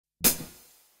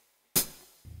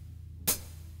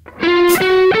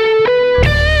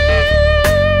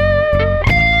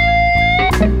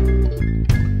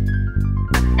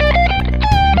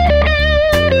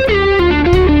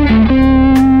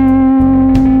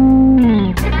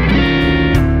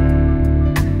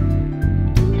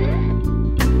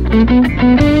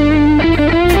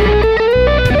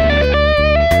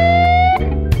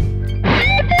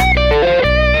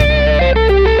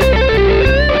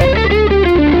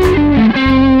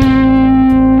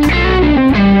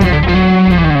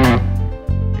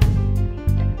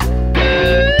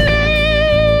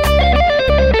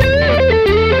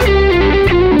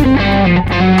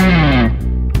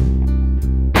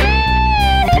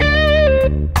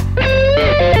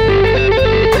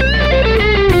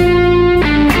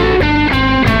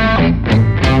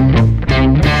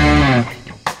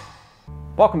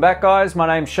Welcome back guys, my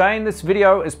name's Shane. This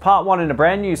video is part one in a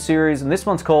brand new series and this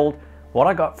one's called What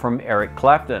I Got From Eric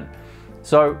Clapton.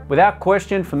 So without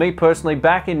question, for me personally,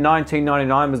 back in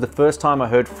 1999 was the first time I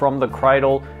heard From the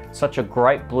Cradle, such a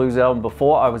great blues album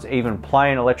before I was even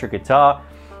playing electric guitar.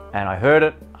 And I heard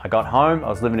it, I got home, I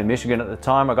was living in Michigan at the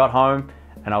time, I got home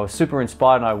and I was super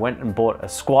inspired and I went and bought a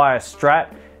Squire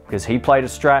Strat because he played a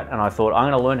Strat and I thought I'm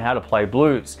gonna learn how to play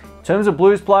blues. In terms of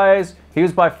blues players, he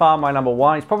was by far my number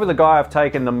one. He's probably the guy I've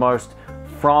taken the most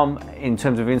from in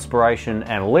terms of inspiration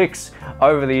and licks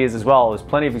over the years as well. There's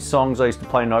plenty of his songs I used to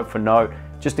play note for note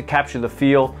just to capture the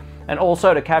feel and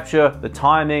also to capture the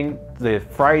timing, the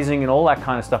phrasing and all that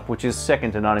kind of stuff, which is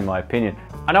second to none in my opinion.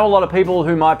 I know a lot of people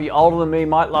who might be older than me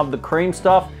might love the Cream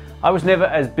stuff. I was never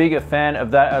as big a fan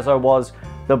of that as I was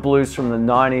the blues from the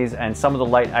 90s and some of the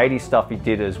late 80s stuff he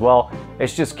did as well.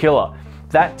 It's just killer.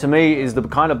 That to me is the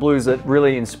kind of blues that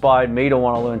really inspired me to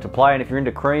want to learn to play, and if you're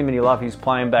into Cream and you love his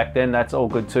playing back then, that's all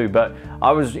good too, but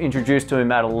I was introduced to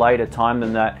him at a later time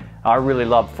than that. I really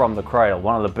love From the Cradle,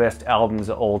 one of the best albums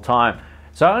of all time.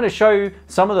 So I'm going to show you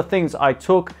some of the things I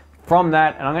took from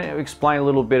that and I'm going to explain a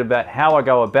little bit about how I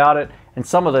go about it and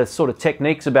some of the sort of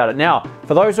techniques about it. Now,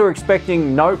 for those who are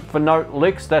expecting note for note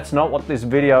licks, that's not what this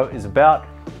video is about.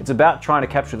 It's about trying to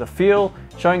capture the feel,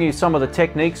 showing you some of the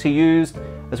techniques he used,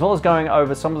 as well as going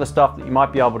over some of the stuff that you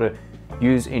might be able to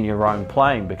use in your own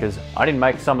playing, because I didn't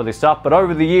make some of this up, but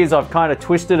over the years I've kind of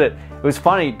twisted it. It was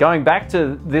funny, going back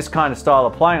to this kind of style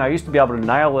of playing, I used to be able to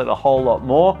nail it a whole lot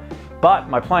more, but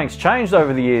my playing's changed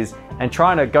over the years, and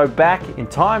trying to go back in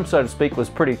time, so to speak, was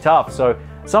pretty tough. So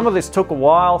some of this took a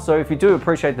while, so if you do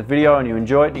appreciate the video and you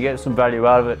enjoy it and you get some value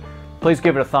out of it, please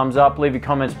give it a thumbs up, leave your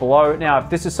comments below. Now, if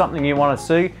this is something you want to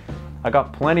see, I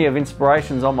got plenty of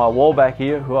inspirations on my wall back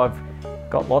here who I've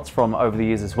got lots from over the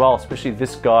years as well, especially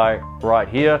this guy right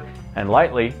here, and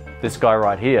lately, this guy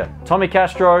right here. Tommy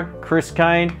Castro, Chris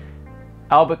Kane,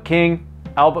 Albert King,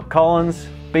 Albert Collins,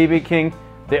 BB King,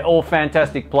 they're all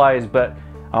fantastic players, but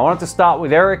I wanted to start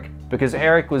with Eric because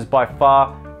Eric was by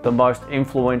far the most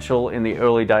influential in the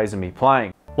early days of me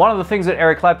playing. One of the things that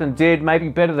Eric Clapton did, maybe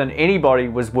better than anybody,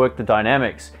 was work the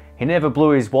dynamics. He never blew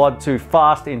his wad too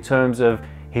fast in terms of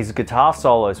his guitar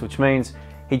solos, which means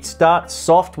he'd start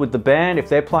soft with the band if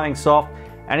they're playing soft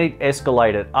and he'd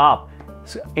escalate it up.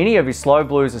 So any of his slow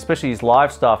blues, especially his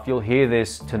live stuff, you'll hear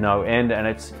this to no end,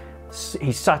 and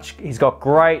he's got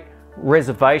great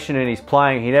reservation in his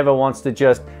playing. He never wants to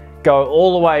just go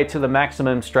all the way to the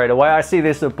maximum straight away. I see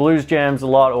this at blues jams a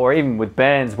lot, or even with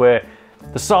bands where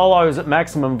the solo's at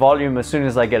maximum volume as soon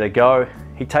as they get a go.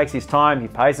 He takes his time, he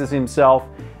paces himself,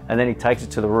 and then he takes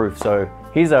it to the roof. So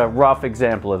here's a rough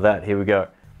example of that. Here we go.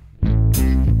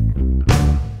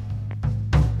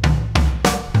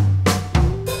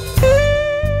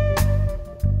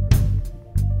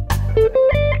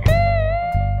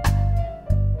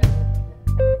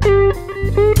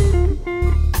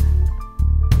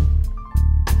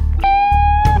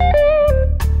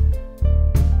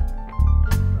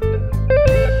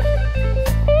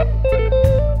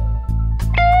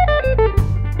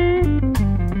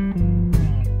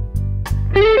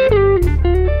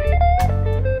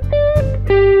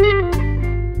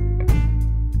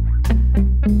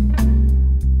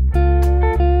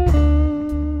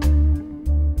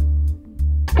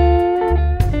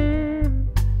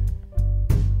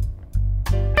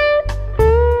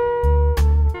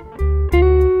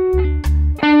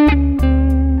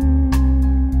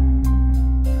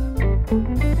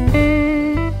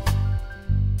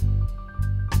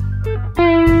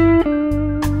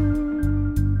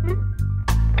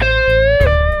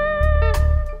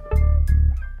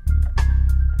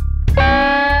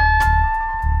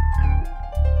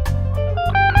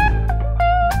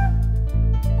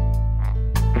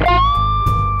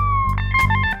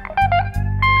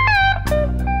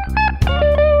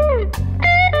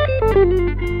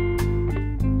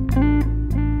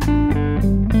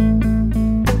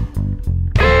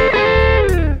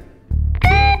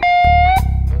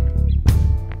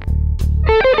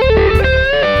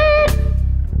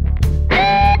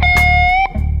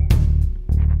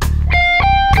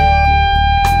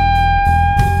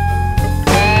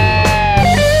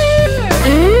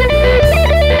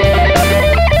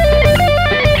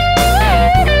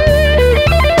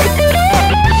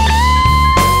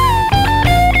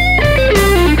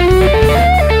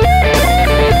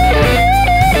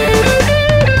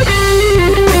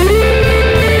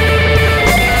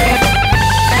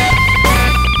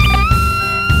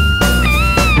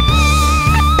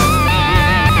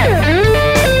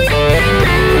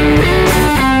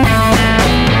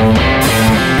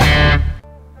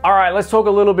 let's talk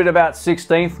a little bit about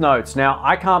 16th notes. Now,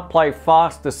 I can't play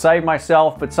fast to save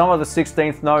myself, but some of the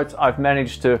 16th notes I've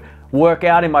managed to work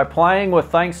out in my playing were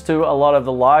thanks to a lot of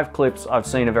the live clips I've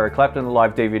seen of Eric Clapton, the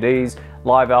live DVDs,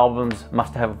 live albums.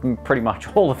 Must have pretty much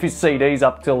all of his CDs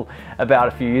up till about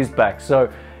a few years back.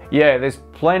 So yeah, there's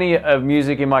plenty of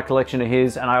music in my collection of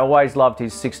his, and I always loved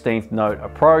his 16th note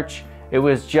approach. It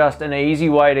was just an easy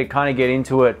way to kind of get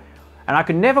into it, and I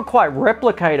could never quite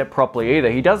replicate it properly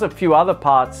either. He does a few other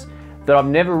parts that I've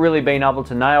never really been able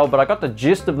to nail, but I got the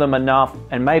gist of them enough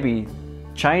and maybe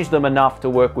changed them enough to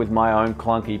work with my own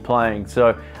clunky playing.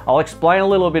 So I'll explain a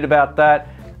little bit about that,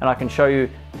 and I can show you,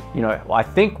 I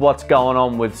think what's going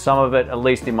on with some of it, at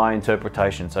least in my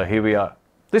interpretation. So here we are.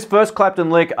 This first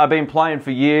Clapton lick I've been playing for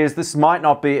years. This might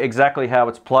not be exactly how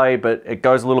it's played, but it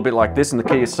goes a little bit like this in the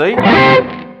key of C.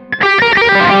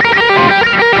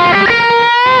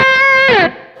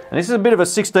 And this is a bit of a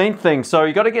 16th thing, so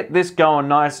you got to get this going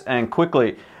nice and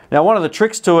quickly. Now, one of the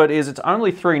tricks to it is it's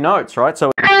only 3 notes, right?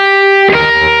 So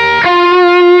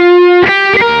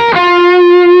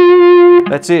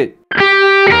that's it.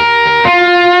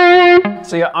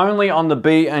 So you're only on the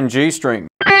B and G string.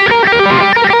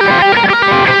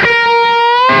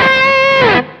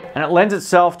 And it lends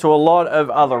itself to a lot of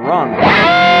other runs.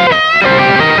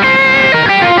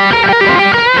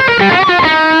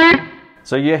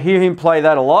 So you hear him play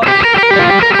that a lot.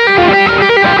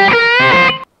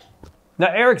 Now,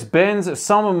 Eric's bends are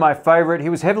some of my favorite. He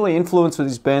was heavily influenced with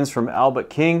his bends from Albert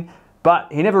King,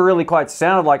 but he never really quite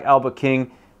sounded like Albert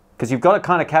King, because you've got to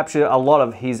kind of capture a lot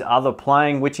of his other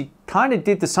playing, which he kind of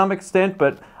did to some extent,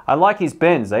 but I like his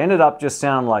bends. They ended up just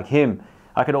sounding like him.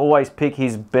 I could always pick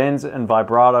his bends and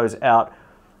vibratos out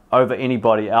over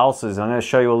anybody else's. I'm going to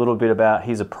show you a little bit about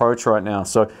his approach right now.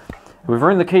 So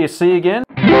we're in the key of C again.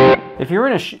 If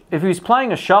he's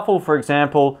playing a shuffle, for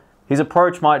example, his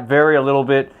approach might vary a little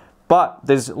bit, but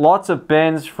there's lots of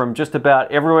bends from just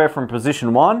about everywhere from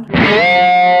position 1,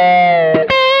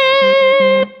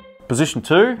 position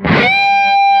 2, and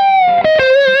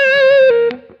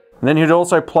then he'd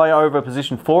also play over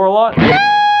position 4 a lot.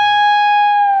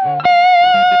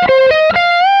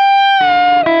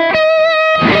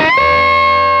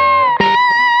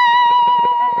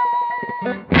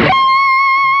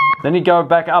 Then he'd go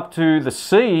back up to the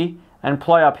C and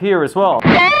play up here as well.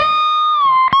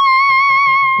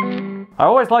 I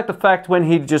always like the fact when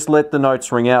he'd just let the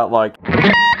notes ring out like.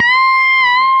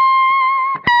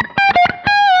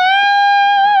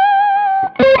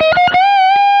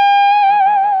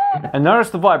 And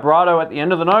notice the vibrato at the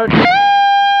end of the note.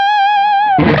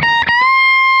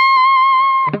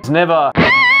 It's never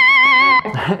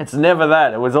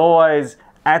that. It was always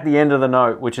at the end of the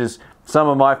note, which is some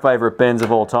of my favorite bends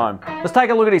of all time. Let's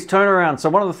take a look at his turnaround. So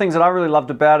one of the things that I really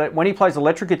loved about it, when he plays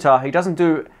electric guitar, he doesn't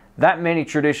do that many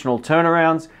traditional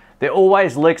turnarounds. They're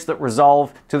always licks that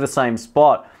resolve to the same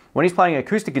spot. When he's playing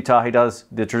acoustic guitar, he does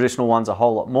the traditional ones a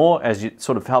whole lot more, as it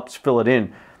sort of helps fill it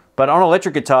in. But on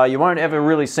electric guitar, you won't ever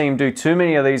really see him do too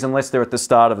many of these unless they're at the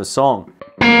start of a song.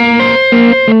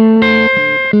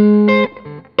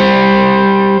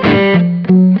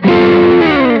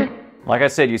 Like I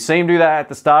said, you see him do that at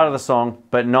the start of the song,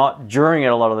 but not during it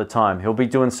a lot of the time. He'll be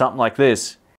doing something like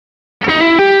this.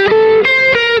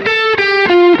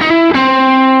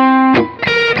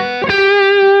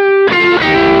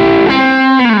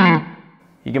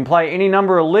 You can play any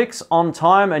number of licks on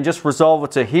time and just resolve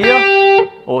it to here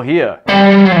or here,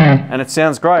 and it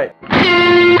sounds great.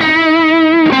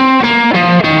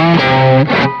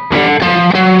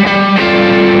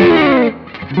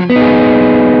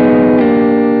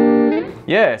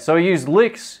 Yeah, so he used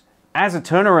licks as a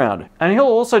turnaround. And he'll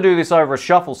also do this over a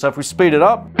shuffle, so if we speed it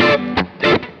up.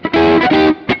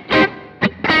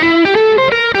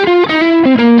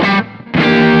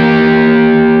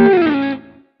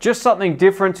 Just something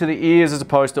different to the ears as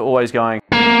opposed to always going.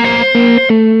 Now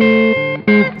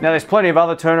there's plenty of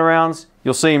other turnarounds.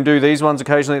 You'll see him do these ones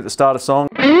occasionally at the start of song.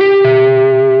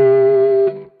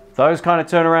 Those kind of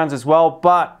turnarounds as well,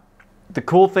 but the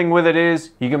cool thing with it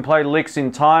is you can play licks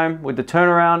in time with the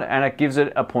turnaround and it gives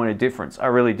it a point of difference. I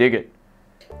really dig it.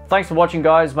 Thanks for watching,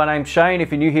 guys. My name's Shane.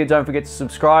 If you're new here, don't forget to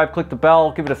subscribe, click the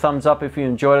bell, give it a thumbs up if you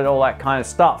enjoyed it, all that kind of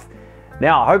stuff.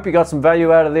 Now, I hope you got some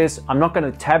value out of this. I'm not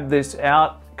going to tab this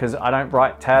out because I don't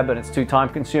write tab and it's too time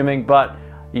consuming, but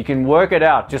you can work it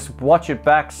out. Just watch it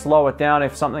back, slow it down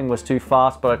if something was too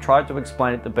fast, but I tried to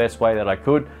explain it the best way that I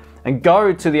could. And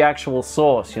go to the actual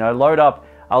source, load up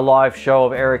a live show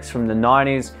of Eric's from the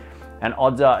 90s, and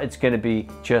odds are it's going to be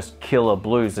just killer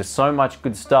blues. There's so much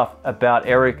good stuff about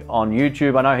Eric on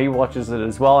YouTube. I know he watches it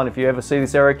as well, and if you ever see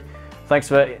this, Eric, thanks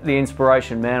for the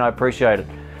inspiration, man. I appreciate it.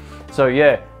 So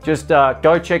yeah, just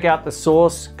go check out the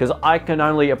source, because I can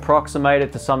only approximate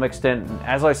it to some extent. And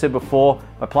as I said before,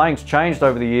 my playing's changed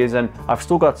over the years, and I've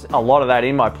still got a lot of that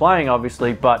in my playing,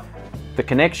 obviously, but the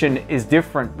connection is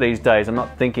different these days. I'm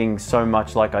not thinking so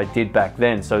much like I did back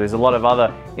then. So there's a lot of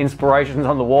other inspirations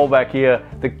on the wall back here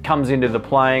that comes into the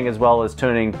playing, as well as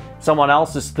turning someone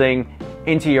else's thing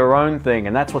into your own thing.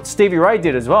 And that's what Stevie Ray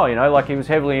did as well, you know, like he was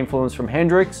heavily influenced from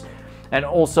Hendrix and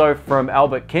also from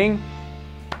Albert King.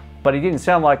 But he didn't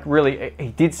sound like really, he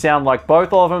did sound like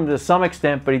both of them to some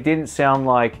extent, but he didn't sound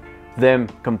like them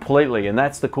completely. And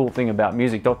that's the cool thing about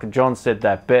music. Dr. John said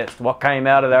that best. What came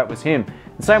out of that was him.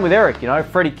 And same with Eric, you know,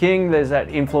 Freddie King, there's that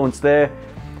influence there.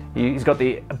 He's got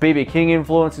the B.B. King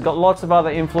influence. He's got lots of other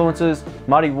influences,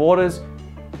 Muddy Waters,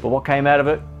 but what came out of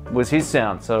it was his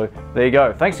sound. So there you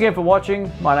go. Thanks again for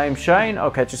watching. My name's Shane.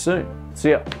 I'll catch you soon.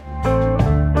 See ya.